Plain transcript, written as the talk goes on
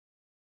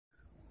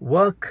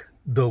Work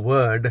the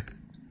word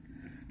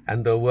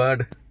and the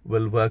word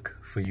will work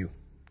for you.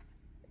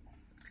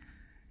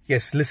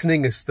 Yes,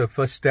 listening is the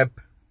first step.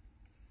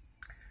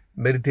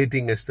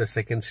 Meditating is the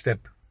second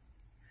step.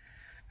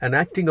 And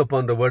acting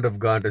upon the word of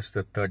God is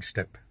the third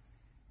step.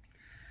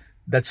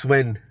 That's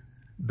when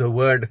the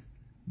word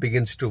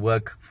begins to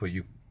work for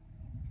you.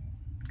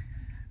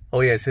 Oh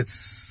yes,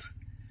 it's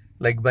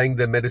like buying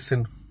the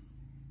medicine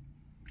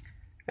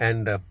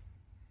and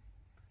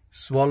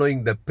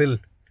swallowing the pill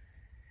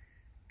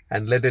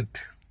and let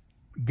it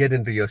get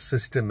into your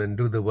system and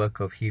do the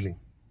work of healing.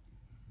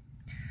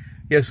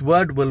 Yes,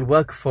 word will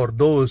work for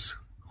those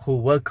who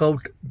work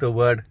out the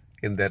word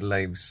in their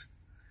lives.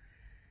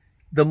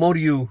 The more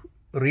you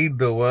read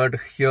the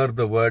word, hear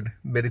the word,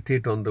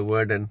 meditate on the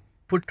word, and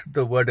put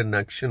the word in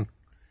action,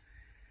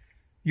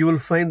 you will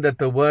find that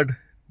the word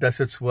does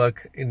its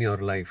work in your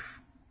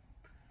life.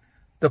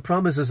 The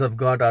promises of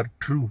God are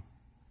true.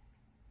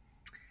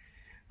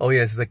 Oh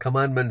yes, the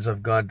commandments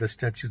of God, the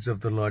statutes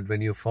of the Lord,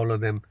 when you follow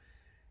them,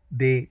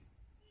 they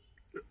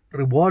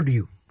reward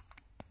you.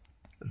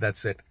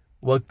 That's it.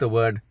 Work the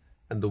word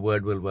and the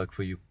word will work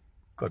for you.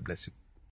 God bless you.